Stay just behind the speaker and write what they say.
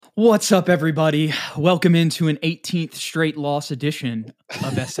What's up, everybody? Welcome into an 18th straight loss edition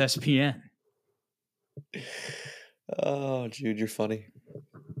of SSPN. Oh, Jude, you're funny.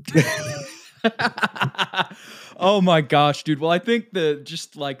 Oh my gosh, dude. Well, I think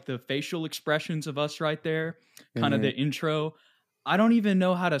the facial expressions of us right there, kind of the intro. I don't even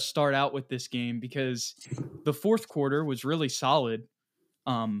know how to start out with this game because the fourth quarter was really solid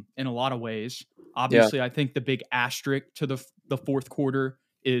in a lot of ways. Obviously, I think the big asterisk to the fourth quarter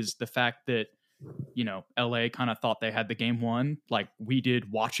is the fact that LA kind of thought they had the game won, like we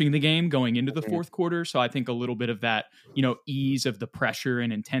did watching the game going into the fourth quarter. So I think a little bit of that, ease of the pressure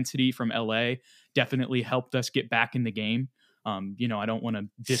and intensity from LA definitely helped us get back in the game. I don't want to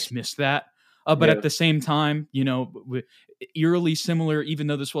dismiss that. But at the same time, eerily similar, even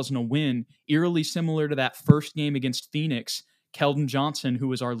though this wasn't a win, eerily similar to that first game against Phoenix, Keldon Johnson, who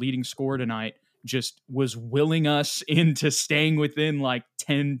was our leading scorer tonight, just was willing us into staying within like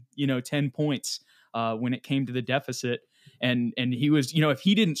 10 points when it came to the deficit. And he was, if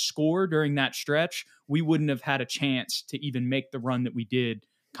he didn't score during that stretch, we wouldn't have had a chance to even make the run that we did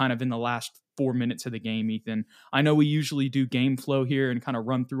kind of in the last 4 minutes of the game, Ethan. I know we usually do game flow here and kind of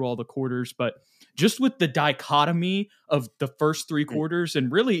run through all the quarters, but just with the dichotomy of the first three quarters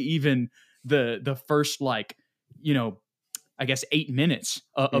and really even the first, I guess 8 minutes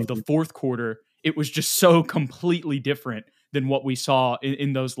of the fourth quarter, it was just so completely different than what we saw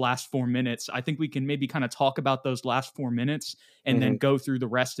in those last 4 minutes. I think we can maybe kind of talk about those last 4 minutes and then go through the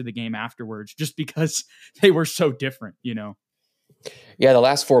rest of the game afterwards, just because they were so different, Yeah, the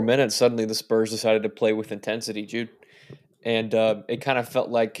last 4 minutes, suddenly the Spurs decided to play with intensity, Jude. And it kind of felt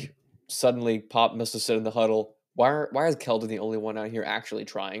like suddenly Pop must have said in the huddle, why is Keldon the only one out here actually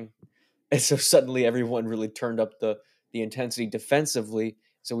trying? And so suddenly everyone really turned up the intensity defensively.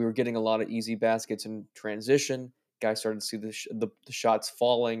 So we were getting a lot of easy baskets in transition. Guys started to see the shots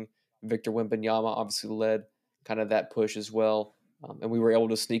falling. Victor Wembanyama obviously led kind of that push as well. And we were able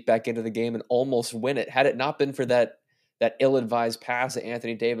to sneak back into the game and almost win it. Had it not been for that ill-advised pass that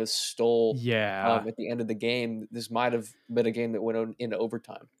Anthony Davis stole at the end of the game, this might have been a game that went into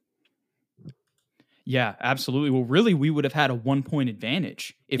overtime. Yeah, absolutely. Well, really, we would have had a 1 point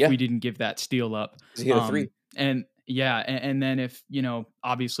advantage if we didn't give that steal up. He hit a three. And then if,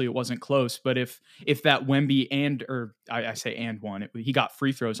 obviously it wasn't close, but if that Wemby I say and one, he got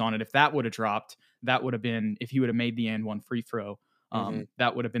free throws on it. If that would have dropped, that would have been, if he would have made the and one free throw,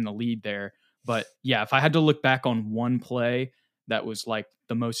 that would have been the lead there. But yeah, if I had to look back on one play that was like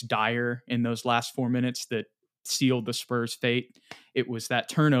the most dire in those last 4 minutes that sealed the Spurs' fate, it was that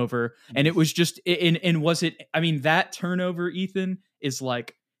turnover. And it was just, that turnover, Ethan, is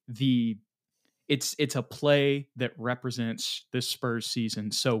like it's a play that represents this Spurs season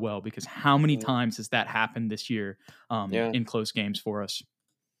so well, because how many times has that happened this year in close games for us?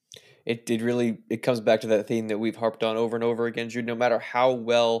 It comes back to that theme that we've harped on over and over again, Jude. No matter how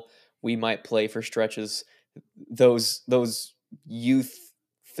well we might play for stretches, those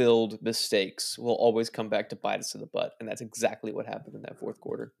youth-filled mistakes will always come back to bite us in the butt, and that's exactly what happened in that fourth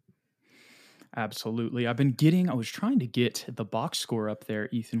quarter. Absolutely. I was trying to get the box score up there,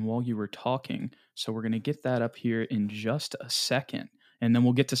 Ethan, while you were talking. So we're going to get that up here in just a second. And then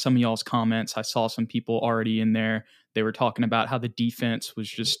we'll get to some of y'all's comments. I saw some people already in there. They were talking about how the defense was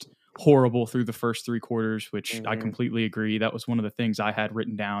just horrible through the first three quarters, which I completely agree. That was one of the things I had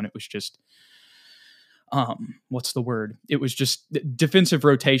written down. It was just, what's the word? It was just defensive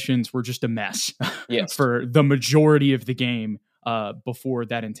rotations were just a mess for the majority of the game before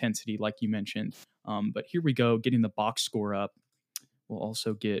that intensity, like you mentioned. But here we go, getting the box score up. We'll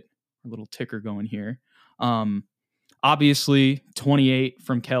also get a little ticker going here. Obviously, 28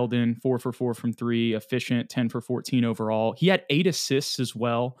 from Keldon, 4 for 4 from three, efficient, 10 for 14 overall. He had 8 assists as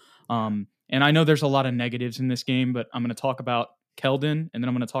well. And I know there's a lot of negatives in this game, but I'm going to talk about Keldon, and then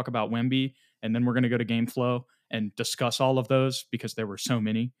I'm going to talk about Wemby, and then we're going to go to game flow and discuss all of those because there were so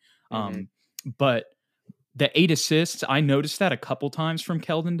many. But the 8 assists, I noticed that a couple times from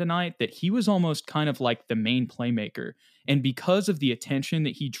Keldon tonight, that he was almost kind of like the main playmaker. And because of the attention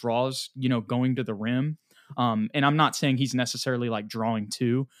that he draws, going to the rim, and I'm not saying he's necessarily like drawing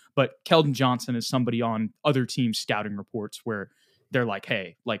two, but Keldon Johnson is somebody on other teams' scouting reports where they're like,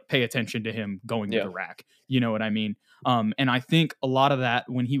 hey, like pay attention to him going to the rack. You know what I mean? And I think a lot of that,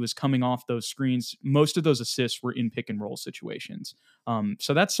 when he was coming off those screens, most of those assists were in pick and roll situations.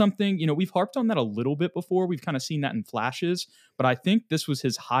 So that's something, we've harped on that a little bit before. We've kind of seen that in flashes, but I think this was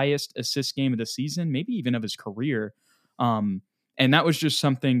his highest assist game of the season, maybe even of his career. And that was just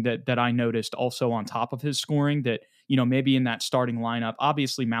something that I noticed also on top of his scoring, that, maybe in that starting lineup.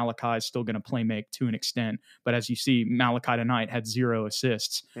 Obviously, Malachi is still going to play make to an extent, but as you see, Malachi tonight had 0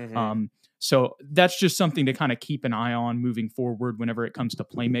 assists. Mm-hmm. So that's just something to kind of keep an eye on moving forward whenever it comes to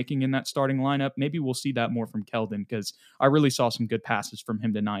playmaking in that starting lineup. Maybe we'll see that more from Keldon, because I really saw some good passes from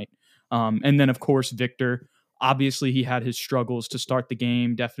him tonight. And then, of course, Victor. Obviously, he had his struggles to start the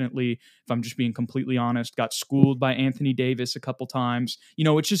game. Definitely, if I'm just being completely honest, got schooled by Anthony Davis a couple times.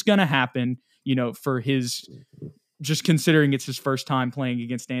 It's just going to happen, for his, just considering it's his first time playing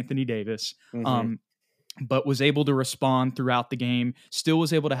against Anthony Davis. Mm-hmm. But was able to respond throughout the game, still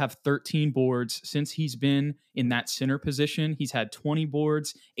was able to have 13 boards. Since he's been in that center position, he's had 20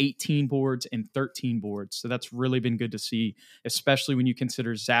 boards, 18 boards, and 13 boards. So that's really been good to see, especially when you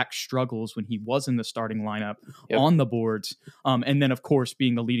consider Zach struggles when he was in the starting lineup on the boards. And then, of course,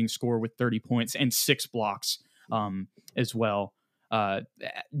 being the leading scorer with 30 points and 6 blocks as well.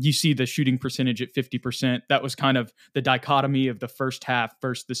 You see the shooting percentage at 50%. That was kind of the dichotomy of the first half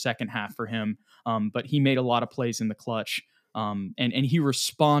versus the second half for him. But he made a lot of plays in the clutch, and he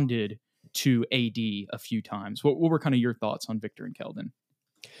responded to AD a few times. What were kind of your thoughts on Victor and Keldon?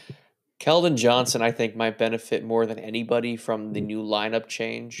 Keldon Johnson, I think, might benefit more than anybody from the new lineup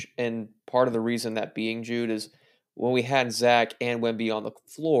change. And part of the reason that being, Jude, is when we had Zach and Wemby on the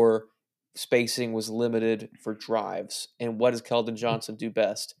floor, spacing was limited for drives. And what does Keldon Johnson do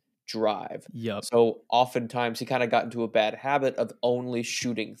best? Drive. Yep. So oftentimes he kind of got into a bad habit of only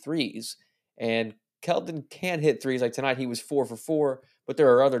shooting threes. And Keldon can hit threes. Like tonight, he was 4 for 4, but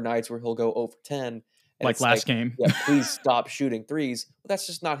there are other nights where he'll go over 10. Like last game. Yeah, please stop shooting threes. But that's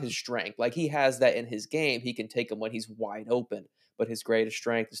just not his strength. Like, he has that in his game. He can take them when he's wide open. But his greatest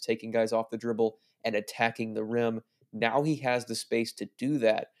strength is taking guys off the dribble and attacking the rim. Now he has the space to do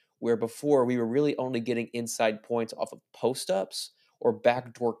that, where before we were really only getting inside points off of post-ups or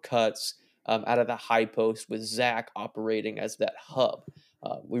backdoor cuts out of the high post with Zach operating as that hub.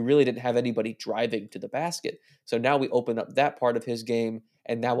 We really didn't have anybody driving to the basket. So now we open up that part of his game,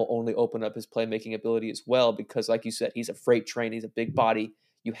 and now we'll only open up his playmaking ability as well, because like you said, he's a freight train. He's a big body.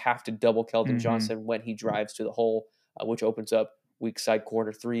 You have to double Keldon Johnson when he drives to the hole, which opens up weak side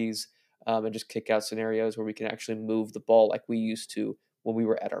corner threes and just kick out scenarios where we can actually move the ball like we used to when we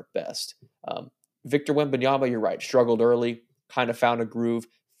were at our best. Victor Wembanyama, you're right, struggled early, kind of found a groove,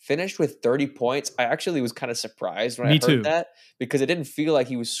 finished with 30 points. I actually was kind of surprised when I heard that, because it didn't feel like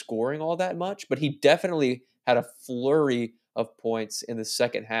he was scoring all that much, but he definitely had a flurry of points in the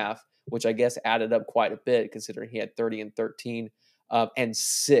second half, which I guess added up quite a bit considering he had 30 and 13 and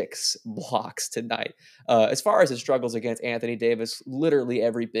 6 blocks tonight. As far as his struggles against Anthony Davis, literally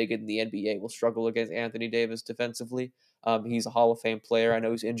every big in the NBA will struggle against Anthony Davis defensively. He's a Hall of Fame player. I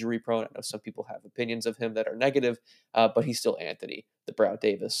know he's injury prone. I know some people have opinions of him that are negative, but he's still Anthony, the Brow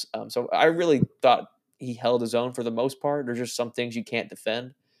Davis. So I really thought he held his own for the most part. There's just some things you can't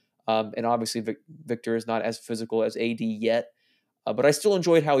defend. And obviously Victor is not as physical as AD yet. But I still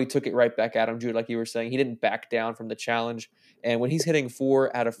enjoyed how he took it right back at him, Jude, like you were saying. He didn't back down from the challenge. And when he's hitting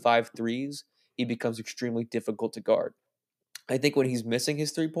 4 out of 5 threes, he becomes extremely difficult to guard. I think when he's missing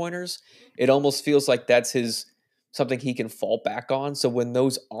his 3-pointers, it almost feels like that's something he can fall back on. So when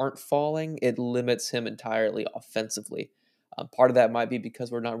those aren't falling, it limits him entirely offensively. Part of that might be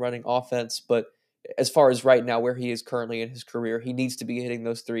because we're not running offense, but as far as right now where he is currently in his career, he needs to be hitting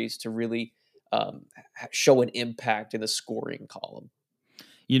those threes to really show an impact in the scoring column.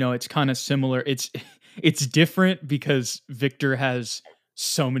 It's kind of similar. It's different because Victor has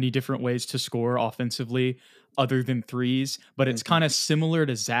so many different ways to score offensively other than threes, but it's kind of similar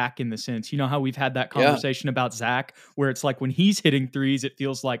to Zach in the sense, how we've had that conversation about Zach, where it's like when he's hitting threes, it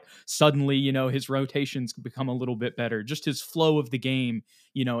feels like suddenly, his rotations become a little bit better. Just his flow of the game,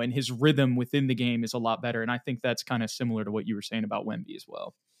 and his rhythm within the game is a lot better. And I think that's kind of similar to what you were saying about Wemby as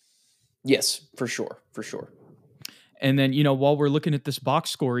well. Yes, for sure. For sure. And then, while we're looking at this box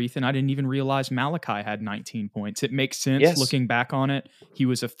score, Ethan, I didn't even realize Malachi had 19 points. It makes sense looking back on it. He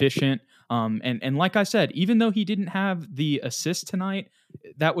was efficient. And like I said, even though he didn't have the assist tonight,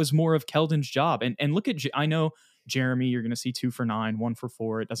 that was more of Keldon's job. And look at, I know Jeremy, you're going to see 2 for 9, 1 for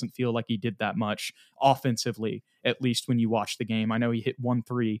 4. It doesn't feel like he did that much offensively, at least when you watch the game. I know he hit 1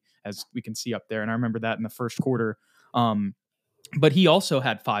 3, as we can see up there. And I remember that in the first quarter. But he also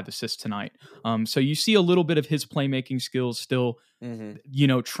had 5 assists tonight. So you see a little bit of his playmaking skills still,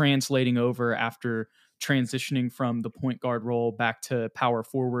 translating over after transitioning from the point guard role back to power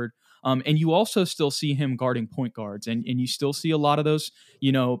forward. And you also still see him guarding point guards. And you still see a lot of those,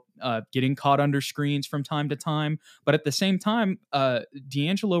 getting caught under screens from time to time. But at the same time,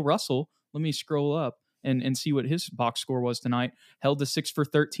 D'Angelo Russell, let me scroll up. and see what his box score was tonight. Held to 6 for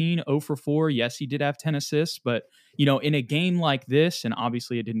 13, 0 for 4. Yes, he did have 10 assists, but in a game like this, and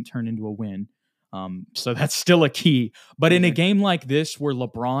obviously it didn't turn into a win. So that's still a key. But in a game like this where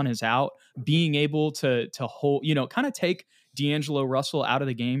LeBron is out, being able to hold, kind of take D'Angelo Russell out of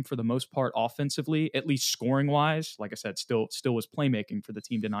the game for the most part offensively, at least scoring wise. Like I said, still was playmaking for the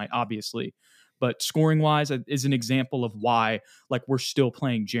team tonight, obviously. But scoring wise is an example of why we're still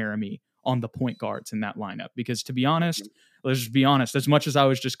playing Jeremy on the point guards in that lineup. Because to be honest, let's just be honest, as much as I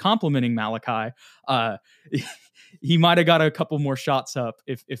was just complimenting Malachi, he might have got a couple more shots up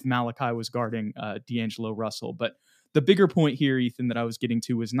if Malachi was guarding D'Angelo Russell. But the bigger point here, Ethan, that I was getting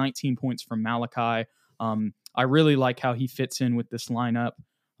to was 19 points from Malachi. I really like how he fits in with this lineup.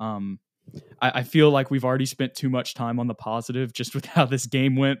 I feel like we've already spent too much time on the positive just with how this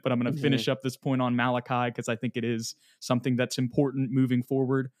game went, but I'm going to finish up this point on Malachi because I think it is something that's important moving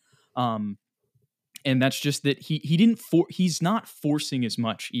forward. And that's just that he's not forcing as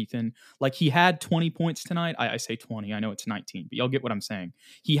much, Ethan. Like he had 20 points tonight. I say 20, I know it's 19, but y'all get what I'm saying.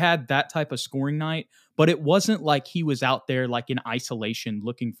 He had that type of scoring night, but it wasn't like he was out there like in isolation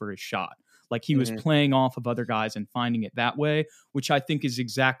looking for his shot. Like he was playing off of other guys and finding it that way, which I think is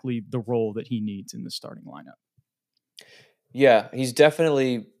exactly the role that he needs in the starting lineup. Yeah, he's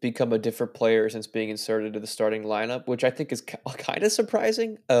definitely become a different player since being inserted into the starting lineup, which I think is kind of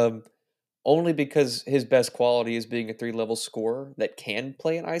surprising. Only because his best quality is being a 3-level scorer that can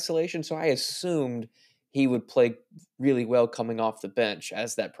play in isolation. So I assumed he would play really well coming off the bench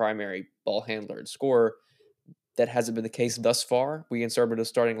as that primary ball handler and scorer. That hasn't been the case thus far. We inserted a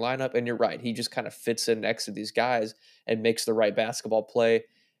starting lineup, and you're right. He just kind of fits in next to these guys and makes the right basketball play.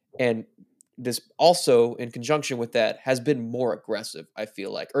 And this also, in conjunction with that, has been more aggressive, I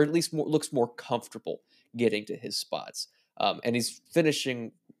feel like, or at least looks more comfortable getting to his spots. And he's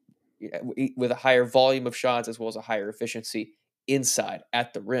finishing with a higher volume of shots as well as a higher efficiency inside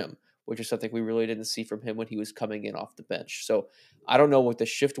at the rim, which is something we really didn't see from him when he was coming in off the bench. So I don't know what the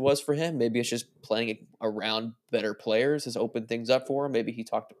shift was for him. Maybe it's just playing around better players has opened things up for him. Maybe he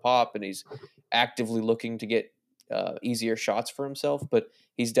talked to Pop and he's actively looking to get easier shots for himself, but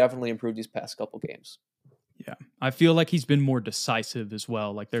he's definitely improved these past couple games. Yeah, I feel like he's been more decisive as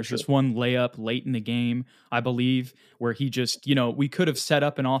well. Like there's this one layup late in the game, I believe, where he just, we could have set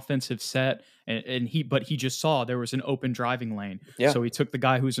up an offensive set but he just saw there was an open driving lane. Yeah. So he took the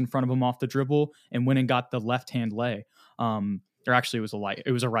guy who's in front of him off the dribble and went and got the left-hand lay. Or actually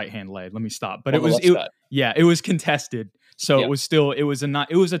it was a right-hand lay. Let me stop. But it was contested. So it was still, it was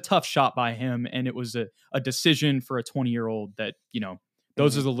a tough shot by him. And it was a decision for a 20-year-old that,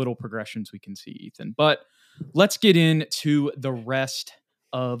 those are the little progressions we can see, Ethan. But let's get into the rest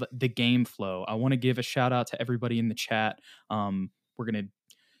of the game flow. I want to give a shout out to everybody in the chat. We're going to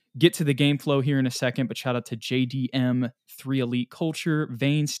get to the game flow here in a second, but shout out to JDM, 3 Elite Culture,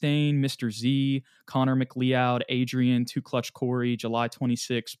 Vainstain, Mr. Z, Connor McLeod, Adrian, 2 Clutch Corey, July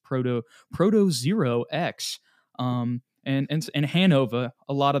 26, Proto Zero X, and Hanover,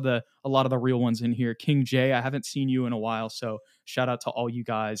 a lot of the real ones in here. King J, I haven't seen you in a while, so shout out to all you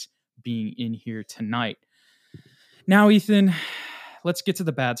guys being in here tonight. Now, Ethan, let's get to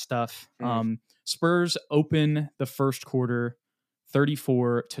the bad stuff. Spurs open the first quarter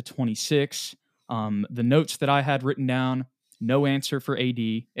 34-26. The notes that I had written down, no answer for AD,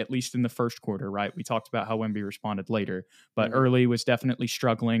 at least in the first quarter, right? We talked about how Wemby responded later, but early was definitely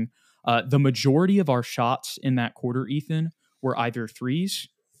struggling. The majority of our shots in that quarter, Ethan, were either threes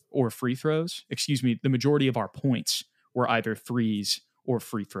or free throws. Excuse me, the majority of our points were either threes or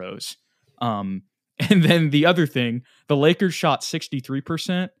free throws. And then the other thing, the Lakers shot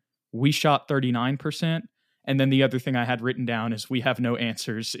 63%. We shot 39%. And then the other thing I had written down is we have no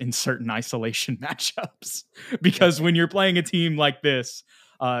answers in certain isolation matchups. Because when you're playing a team like this,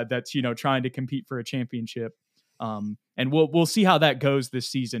 that's, trying to compete for a championship, and we'll see how that goes this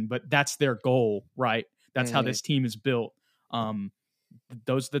season, but that's their goal, right? That's how this team is built.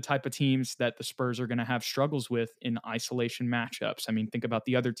 Those are the type of teams that the Spurs are going to have struggles with in isolation matchups. I mean, think about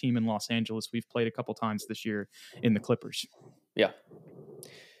the other team in Los Angeles we've played a couple times this year in the Clippers. Yeah.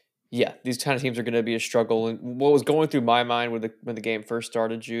 Yeah, these kind of teams are going to be a struggle. And what was going through my mind when the game first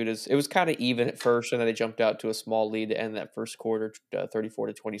started, Jude, is it was kind of even at first, and then they jumped out to a small lead to end that first quarter,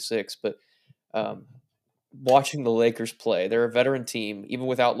 34-26. But watching the Lakers play, they're a veteran team. Even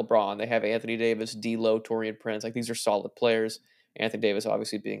without LeBron, they have Anthony Davis, D'Lo, Taurean Prince. Like, these are solid players. Anthony Davis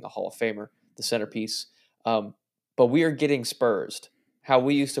obviously being a Hall of Famer, the centerpiece. But we are getting Spursed. How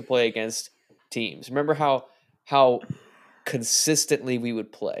we used to play against teams. Remember how consistently we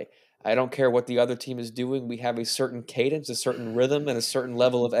would play. I don't care what the other team is doing. We have a certain cadence, a certain rhythm, and a certain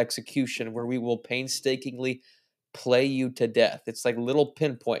level of execution where we will painstakingly play you to death. It's like little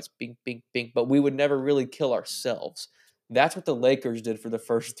pinpoints, bing, bing, bing, but we would never really kill ourselves. That's what the Lakers did for the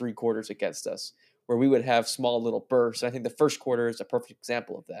first 3 quarters against us, where we would have small little bursts. And I think the first quarter is a perfect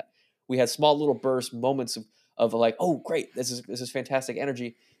example of that. We had small little bursts, moments of like, oh, great, this is fantastic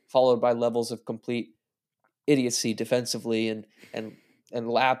energy, followed by levels of complete idiocy defensively and and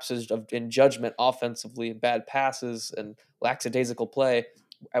lapses in judgment offensively and bad passes and lackadaisical play,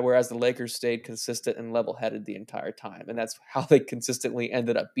 whereas the Lakers stayed consistent and level-headed the entire time. And that's how they consistently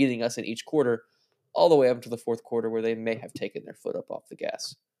ended up beating us in each quarter, all the way up to the fourth quarter where they may have taken their foot up off the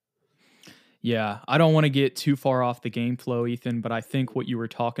gas. Yeah, I don't want to get too far off the game flow, Ethan, but I think what you were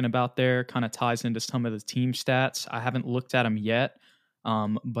talking about there kind of ties into some of the team stats. I haven't looked at them yet,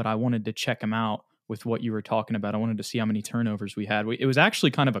 but I wanted to check them out with what you were talking about. I wanted to see how many turnovers we had. It was actually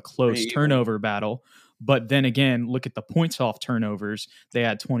kind of a close turnover battle, but then again, look at the points off turnovers. They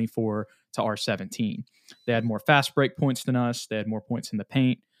had 24 to our 17. They had more fast break points than us. They had more points in the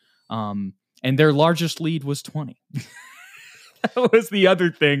paint, and their largest lead was 20. That was the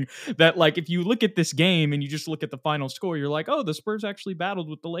other thing that, like, if you look at this game and you just look at the final score, you're like, oh, the Spurs actually battled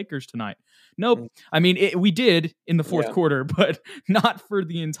with the Lakers tonight. Nope. I mean, we did in the fourth quarter, but not for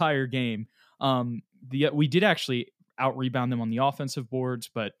the entire game. We did actually out rebound them on the offensive boards,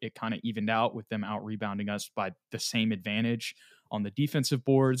 but it kind of evened out with them out rebounding us by the same advantage on the defensive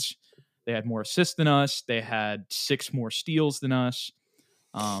boards. They had more assists than us. They had 6 more steals than us.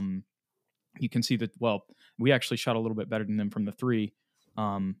 You can see that, well, we actually shot a little bit better than them from the 3,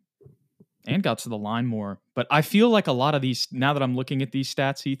 and got to the line more. But I feel like a lot of these, now that I'm looking at these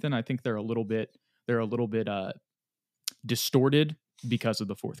stats, Ethan, I think they're a little bit distorted because of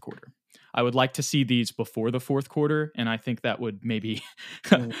the fourth quarter. I would like to see these before the fourth quarter, and I think that would maybe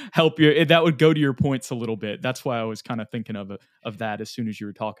help you. That would go to your points a little bit. That's why I was kind of thinking of that as soon as you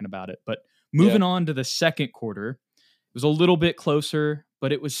were talking about it. But moving on to the second quarter, it was a little bit closer,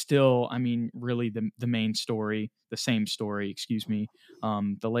 but it was still, I mean, really the main story, the same story, excuse me.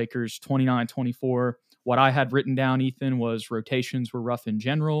 The Lakers 29-24. What I had written down, Ethan, was rotations were rough in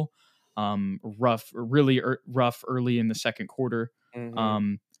general. Really rough early in the second quarter.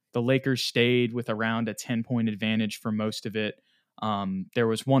 The Lakers stayed with around a 10-point advantage for most of it. There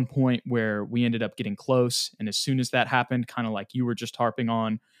was one point where we ended up getting close, and as soon as that happened, kind of like you were just harping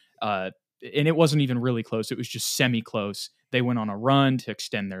on, and it wasn't even really close. It was just semi-close. They went on a run to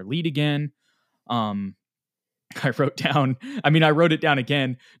extend their lead again. I wrote it down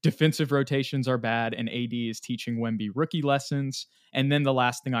again. Defensive rotations are bad, and AD is teaching Wemby rookie lessons. And then the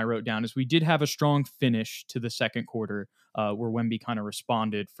last thing I wrote down is we did have a strong finish to the second quarter, where Wemby kind of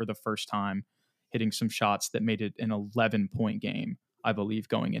responded for the first time, hitting some shots that made it an 11-point game, I believe,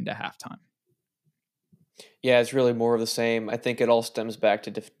 going into halftime. Yeah, it's really more of the same. I think it all stems back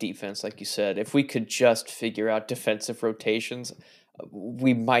to defense, like you said. If we could just figure out defensive rotations,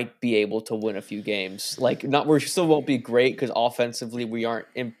 we might be able to win a few games. Like, not, we still won't be great because offensively we aren't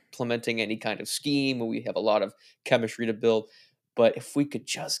implementing any kind of scheme. We have a lot of chemistry to build. But if we could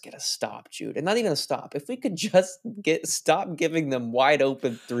just get a stop, Jude, and not even a stop, if we could just stop giving them wide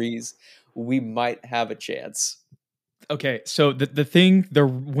open threes, we might have a chance. Okay, so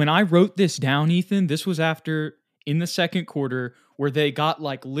when I wrote this down, Ethan, this was after in the second quarter where they got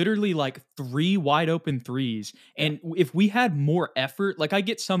like literally like 3 wide open threes. And if we had more effort, like I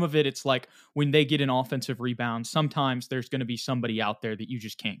get some of it, it's like when they get an offensive rebound, sometimes there's going to be somebody out there that you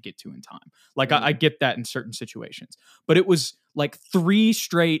just can't get to in time. Like I get that in certain situations, but it was like 3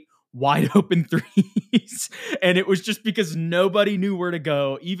 straight wide open threes. And it was just because nobody knew where to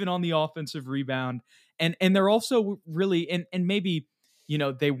go, even on the offensive rebound. And they're also really, and maybe,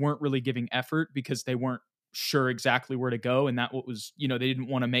 they weren't really giving effort because they weren't sure exactly where to go. And that was, they didn't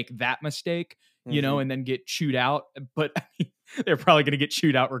want to make that mistake, and then get chewed out. But I mean, they're probably going to get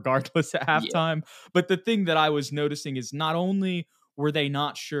chewed out regardless at halftime. Yeah. But the thing that I was noticing is not only were they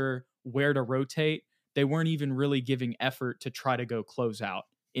not sure where to rotate, they weren't even really giving effort to try to go close out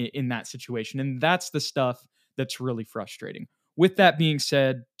in that situation. And that's the stuff that's really frustrating. With that being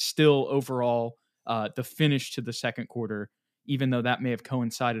said, still overall, the finish to the second quarter, even though that may have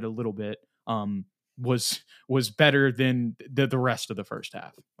coincided a little bit, was better than the rest of the first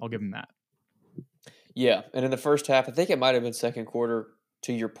half. I'll give him that. Yeah, and in the first half, I think it might have been second quarter,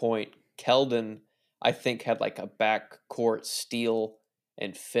 to your point, Keldon, I think, had like a backcourt steal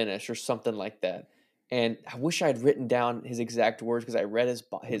and finish or something like that. And I wish I had written down his exact words because I read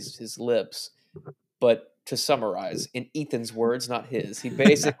his lips. But to summarize, in Ethan's words, not his, he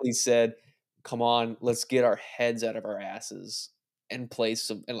basically said, come on, let's get our heads out of our asses and play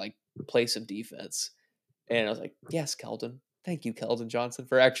some, and like play some defense. And I was like, yes, Keldon. Thank you, Keldon Johnson,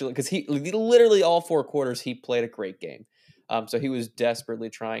 for actually, because he literally all 4 quarters, he played a great game. So he was desperately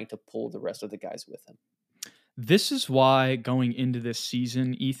trying to pull the rest of the guys with him. This is why going into this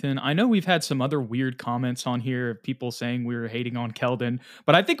season, Ethan, I know we've had some other weird comments on here of people saying we were hating on Keldon,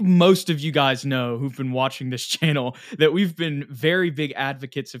 but I think most of you guys know who've been watching this channel that we've been very big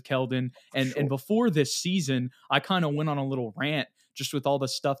advocates of Keldon. And before this season, I kind of went on a little rant just with all the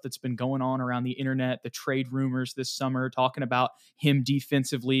stuff that's been going on around the internet, the trade rumors this summer, talking about him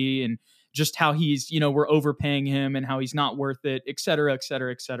defensively and just how he's, we're overpaying him and how he's not worth it, et cetera, et cetera,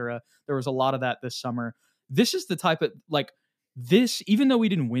 et cetera. There was a lot of that this summer. This is the type of this, even though we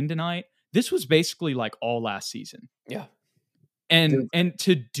didn't win tonight, this was basically like all last season. Yeah. And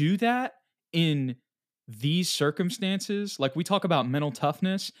to do that in these circumstances, like we talk about mental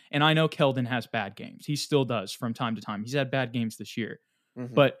toughness, and I know Keldon has bad games. He still does from time to time. He's had bad games this year.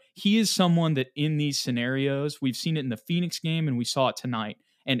 Mm-hmm. But he is someone that in these scenarios, we've seen it in the Phoenix game and we saw it tonight.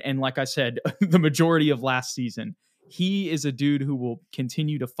 And like I said, the majority of last season, he is a dude who will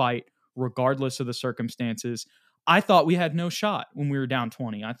continue to fight regardless of the circumstances. I thought we had no shot when we were down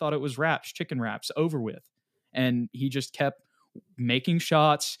 20. I thought it was chicken wraps, over with. And he just kept making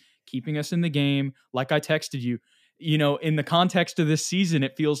shots, keeping us in the game. Like I texted you, in the context of this season,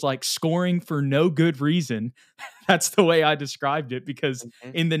 it feels like scoring for no good reason. That's the way I described it, because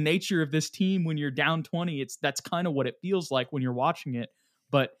in the nature of this team, when you're down 20, that's kind of what it feels like when you're watching it.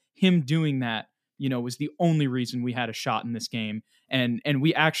 But him doing that, was the only reason we had a shot in this game. And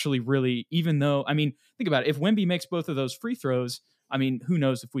we actually really, even though, think about it. If Wemby makes both of those free throws, who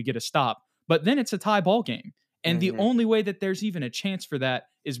knows if we get a stop, but then it's a tie ball game. And the only way that there's even a chance for that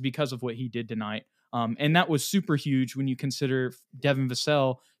is because of what he did tonight. And that was super huge when you consider Devin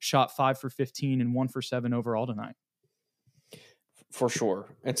Vassell shot 5 for 15 and 1 for 7 overall tonight. For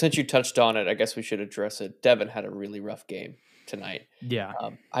sure. And since you touched on it, I guess we should address it. Devin had a really rough game tonight. Yeah.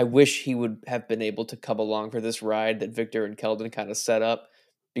 I wish he would have been able to come along for this ride that Victor and Keldon kind of set up,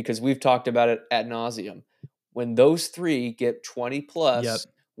 because we've talked about it ad nauseum. When those 3 get 20 plus,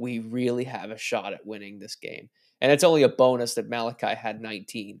 we really have a shot at winning this game. And it's only a bonus that Malachi had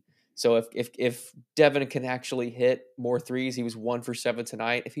 19. So if Devin can actually hit more threes, he was 1 for 7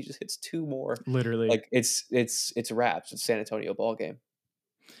 tonight. If he just hits 2 more, literally, it's wraps. It's San Antonio ball game.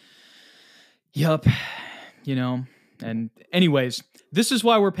 Yup. And anyways, this is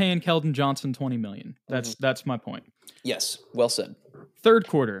why we're paying Keldon Johnson $20 million. That's my point. Yes, well said. Third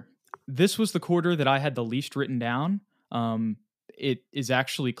quarter. This was the quarter that I had the least written down. It is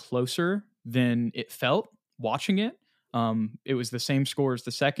actually closer than it felt watching it. It was the same score as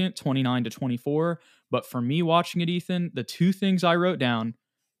the second, 29-24. But for me watching it, Ethan, the 2 things I wrote down,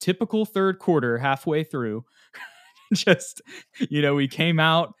 typical third quarter halfway through, just, we came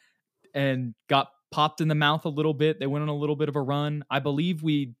out and got popped in the mouth a little bit. They went on a little bit of a run. I believe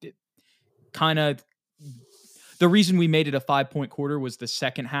we the reason we made it a 5-point quarter was the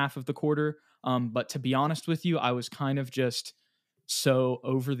second half of the quarter. But to be honest with you, I was kind of just so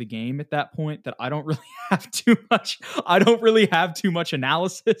over the game at that point that I don't really have too much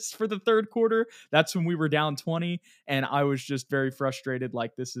analysis for the third quarter. That's when we were down 20 and I was just very frustrated.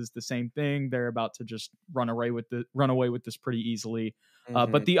 Like, this is the same thing. They're about to just run away with this pretty easily.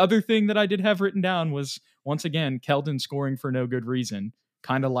 But the other thing that I did have written down was, once again, Keldon scoring for no good reason,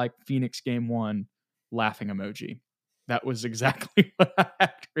 kind of like Phoenix game 1, laughing emoji. That was exactly what I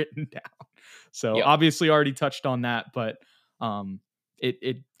had written down. So obviously already touched on that, but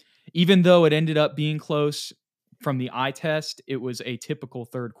it even though it ended up being close from the eye test, it was a typical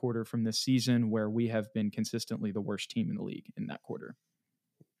third quarter from this season where we have been consistently the worst team in the league in that quarter.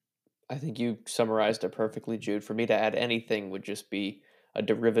 I think you summarized it perfectly, Jude. For me to add anything would just be a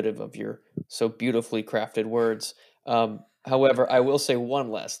derivative of your so beautifully crafted words. However, I will say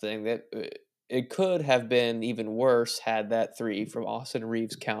one last thing, that it could have been even worse had that 3 from Austin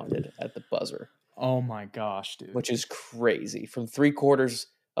Reeves counted at the buzzer. Oh my gosh, dude. Which is crazy. From 3/4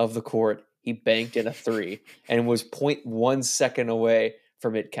 of the court, he banked in a 3 and was 0.1 second away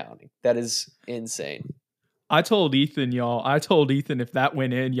from it counting. That is insane. I told Ethan if that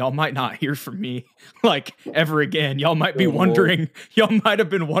went in, y'all might not hear from me like ever again. Y'all might be wondering, y'all might have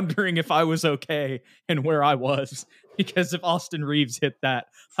been wondering if I was okay and where I was, because if Austin Reeves hit that,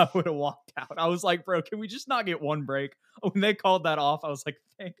 I would have walked out. I was like, bro, can we just not get one break? When they called that off, I was like,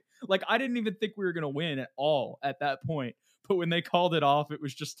 I didn't even think we were going to win at all at that point. But when they called it off, it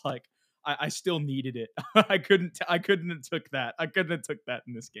was just like, I still needed it. I couldn't have took that. I couldn't have took that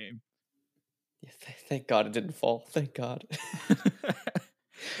in this game. Yeah, thank God it didn't fall. Thank God.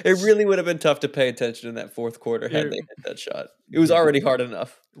 It really would have been tough to pay attention in that fourth quarter had It- they hit that shot. It was yeah. already hard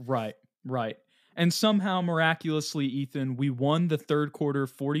enough. Right, right. And somehow miraculously, Ethan, we won the third quarter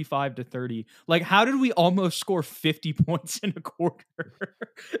 45-30. Like, how did we almost score 50 points in a quarter?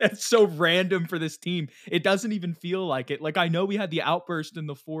 That's so random for this team. It doesn't even feel like it. Like, I know we had the outburst in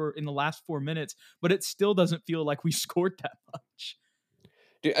the last 4 minutes, but it still doesn't feel like we scored that much.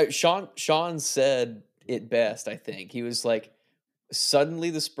 Dude, Sean said it best, I think. He was like, suddenly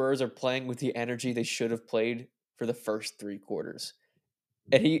the Spurs are playing with the energy they should have played for the first three quarters.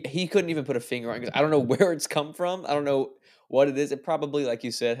 And he couldn't even put a finger on it because I don't know where it's come from. I don't know what it is. It probably, like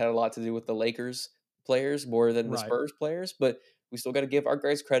you said, had a lot to do with the Lakers players more than the Right. Spurs players. But we still got to give our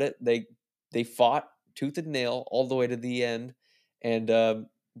guys credit. They fought tooth and nail all the way to the end, and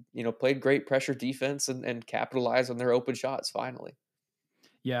played great pressure defense and capitalized on their open shots finally.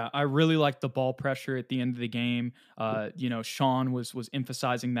 Yeah, I really like the ball pressure at the end of the game. Sean was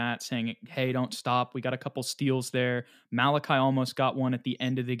emphasizing that, saying, "Hey, don't stop. We got a couple steals there." Malachi almost got one at the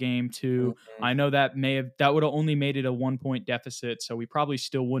end of the game too. Mhm. I know that would have only made it a 1 point deficit, so we probably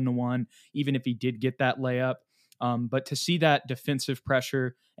still wouldn't have won even if he did get that layup. But to see that defensive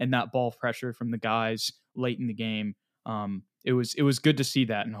pressure and that ball pressure from the guys late in the game, it was good to see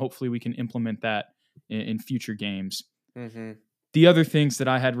that, and hopefully we can implement that in future games. Mm-hmm. The other things that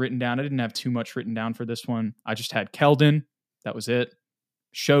I had written down, I didn't have too much written down for this one. I just had Keldon. That was it.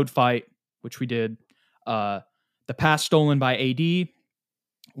 Showed fight, which we did. The pass stolen by AD.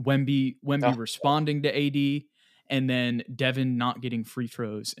 Wemby responding to AD. And then Devin not getting free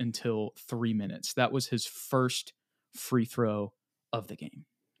throws until 3 minutes. That was his first free throw of the game.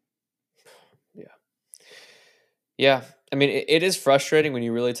 Yeah. I mean, it is frustrating when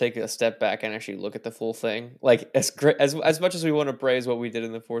you really take a step back and actually look at the full thing. Like as much as we want to praise what we did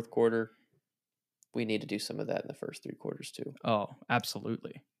in the fourth quarter, we need to do some of that in the first three quarters too. Oh,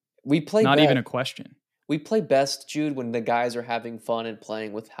 absolutely. We play not best. even a question. We play best, Jude, when the guys are having fun and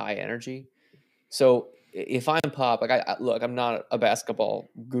playing with high energy. So if I'm Pop, like look, I'm not a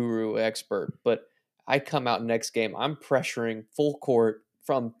basketball guru expert, but I come out next game, I'm pressuring full court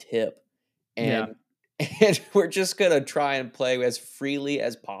from tip, and we're just gonna try and play as freely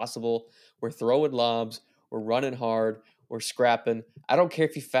as possible. We're throwing lobs, we're running hard, we're scrapping. I don't care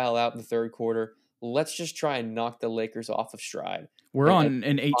if you foul out in the third quarter. Let's just try and knock the Lakers off of stride. We're on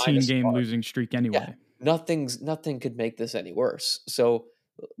an 18-game losing streak anyway. Yeah, nothing could make this any worse. So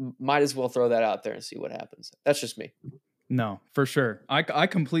might as well throw that out there and see what happens. That's just me. No, for sure.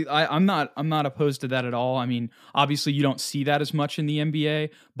 I'm not opposed to that at all. I mean, obviously you don't see that as much in the NBA,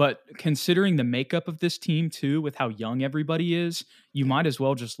 but considering the makeup of this team too, with how young everybody is, you might as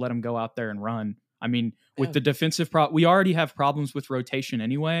well just let them go out there and run. I mean, with the defensive we already have problems with rotations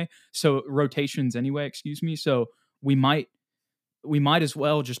anyway. So we might as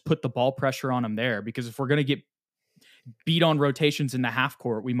well just put the ball pressure on them there, because if we're going to get beat on rotations in the half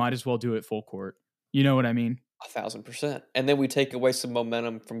court, we might as well do it full court. You know what I mean? 1,000%. And then we take away some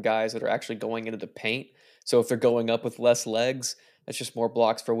momentum from guys that are actually going into the paint. So if they're going up with less legs, that's just more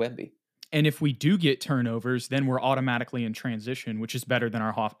blocks for Wemby. And if we do get turnovers, then we're automatically in transition, which is better than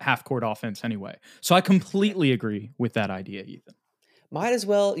our half court offense anyway. So I completely agree with that idea, Ethan. Might as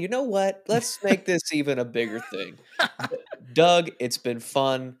well. You know what? Let's make this even a bigger thing. Doug, it's been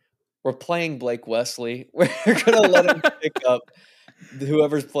fun. We're playing Blake Wesley. We're going to let him pick up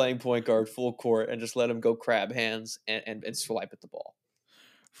whoever's playing point guard full court and just let him go crab hands and swipe at the ball.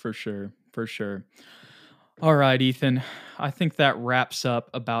 For sure. All right, Ethan. I think that wraps up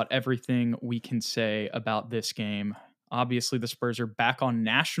about everything we can say about this game. Obviously, the Spurs are back on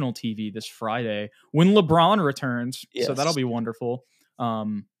national TV this Friday when LeBron returns. Yes. So that'll be wonderful.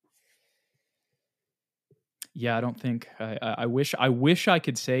 Yeah, I don't think I wish I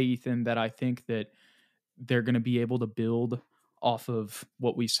could say, Ethan, that I think that they're going to be able to build off of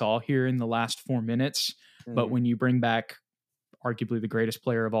what we saw here in the last 4 minutes. Mm. But when you bring back arguably the greatest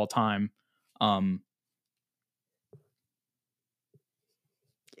player of all time,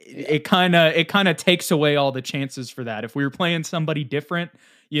 it kind of takes away all the chances for that. If we were playing somebody different,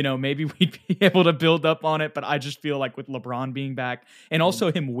 maybe we'd be able to build up on it. But I just feel like with LeBron being back and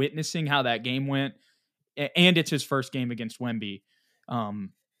also him witnessing how that game went, and it's his first game against Wemby,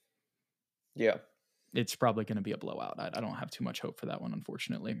 it's probably going to be a blowout. I don't have too much hope for that one,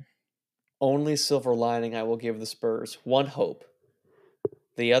 unfortunately. Only silver lining I will give the Spurs, one hope.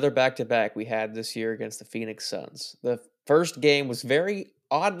 The other back-to-back we had this year against the Phoenix Suns. The first game was very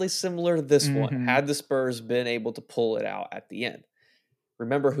oddly similar to this one, had the Spurs been able to pull it out at the end.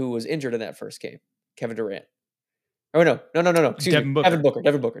 Remember who was injured in that first game? Kevin Durant. Oh, no. Excuse me. Devin Booker.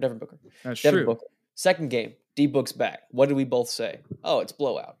 Devin Booker. That's Devin true. Booker. Second game, D-Book's back. What did we both say? Oh, it's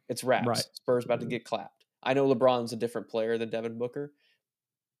blowout. It's wraps. Right. Spurs about to get clapped. I know LeBron's a different player than Devin Booker,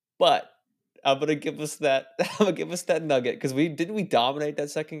 but I'm gonna give us that. I'm gonna give us that nugget because we dominate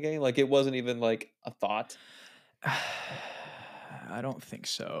that second game. Like it wasn't even like a thought. I don't think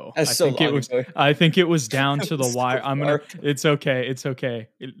so. That's so long ago. I think it was down to the So wire. far. It's okay. It's okay.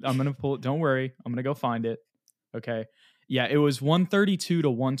 I'm gonna pull it. Don't worry. I'm gonna go find it. Okay. Yeah, it was 132 to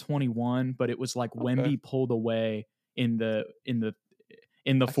 121, but it was like Wemby pulled away in the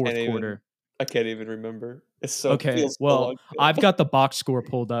fourth quarter. I can't even remember. It's so Okay. feels so Well, long ago. I've got the box score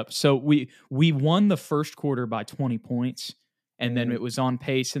pulled up. So we won the first quarter by 20 points, and then it was on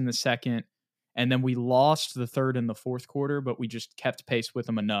pace in the second, and then we lost the third and the fourth quarter, but we just kept pace with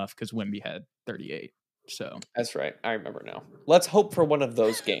them enough because Wemby had 38. So that's right. I remember now. Let's hope for one of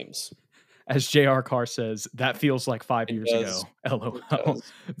those games. As J.R. Carr says, that feels like 5 years ago. LOL.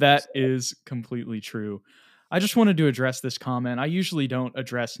 That is completely true. I just wanted to address this comment. I usually don't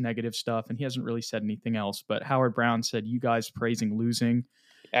address negative stuff, and he hasn't really said anything else, but Howard Brown said, you guys praising losing.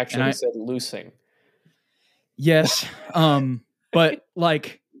 Actually, he said losing. Yes. But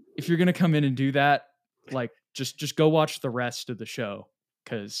like, if you're going to come in and do that, like, just go watch the rest of the show,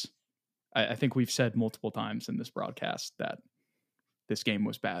 because I think we've said multiple times in this broadcast that this game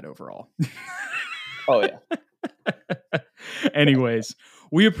was bad overall. Oh, yeah. Anyways,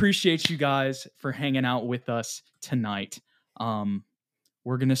 we appreciate you guys for hanging out with us tonight.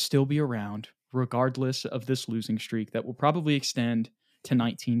 We're going to still be around regardless of this losing streak that will probably extend to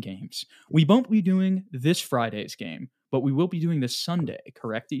 19 games. We won't be doing this Friday's game, but we will be doing this Sunday.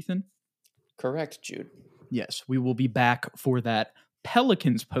 Correct, Ethan? Correct, Jude. Yes, we will be back for that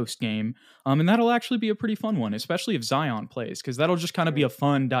Pelicans post game, and that'll actually be a pretty fun one, especially if Zion plays, because that'll just kind of be a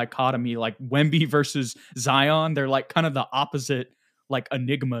fun dichotomy, like Wemby versus Zion. They're like kind of the opposite, like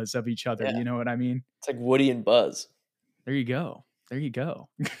enigmas of each other. Yeah. You know what I mean? It's like Woody and Buzz. There you go.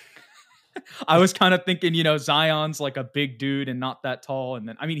 I was kind of thinking, Zion's like a big dude and not that tall, and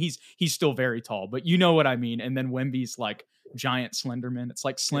then I mean he's still very tall, but you know what I mean. And then Wemby's like giant Slenderman. It's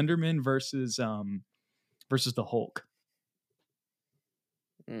like Slenderman versus the Hulk.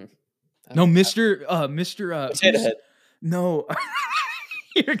 No, Mr. Potato Head. No,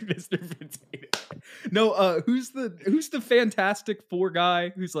 you're Mr. Potato Head. No, who's the Fantastic Four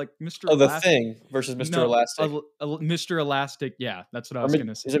guy who's like Mr. Oh, Elastic? The Thing versus Mr. Elastic. Mr. Elastic. Yeah, that's what I was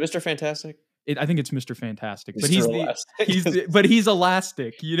gonna say. Is it Mr. Fantastic? I think it's Mr. Fantastic, but Elastic. he's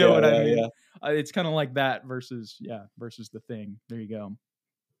elastic. You know what I mean? Yeah. It's kind of like that versus the Thing. There you go.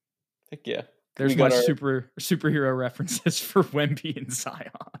 Heck yeah. There's my superhero references for Wemby and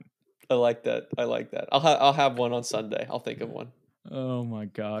Zion. I like that. I'll have one on Sunday. I'll think of one. Oh my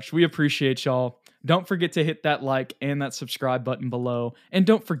gosh. We appreciate y'all. Don't forget to hit that like and that subscribe button below. And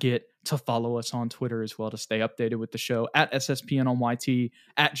don't forget to follow us on Twitter as well to stay updated with the show at SSPN on YT,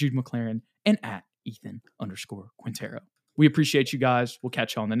 at Jude McLaren, and at Ethan_Quintero. We appreciate you guys. We'll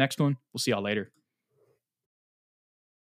catch you on the next one. We'll see y'all later.